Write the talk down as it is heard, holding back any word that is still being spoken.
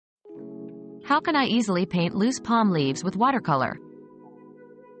How can I easily paint loose palm leaves with watercolor?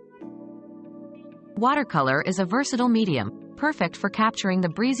 Watercolor is a versatile medium, perfect for capturing the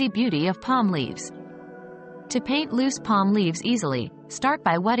breezy beauty of palm leaves. To paint loose palm leaves easily, start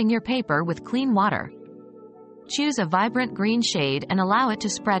by wetting your paper with clean water. Choose a vibrant green shade and allow it to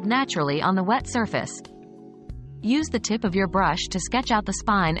spread naturally on the wet surface. Use the tip of your brush to sketch out the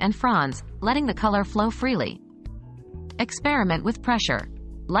spine and fronds, letting the color flow freely. Experiment with pressure.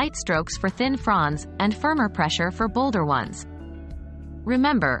 Light strokes for thin fronds, and firmer pressure for bolder ones.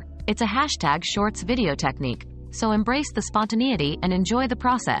 Remember, it's a #shorts video technique, so embrace the spontaneity and enjoy the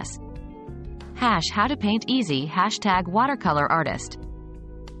process. #how to paint easy #watercolor artist.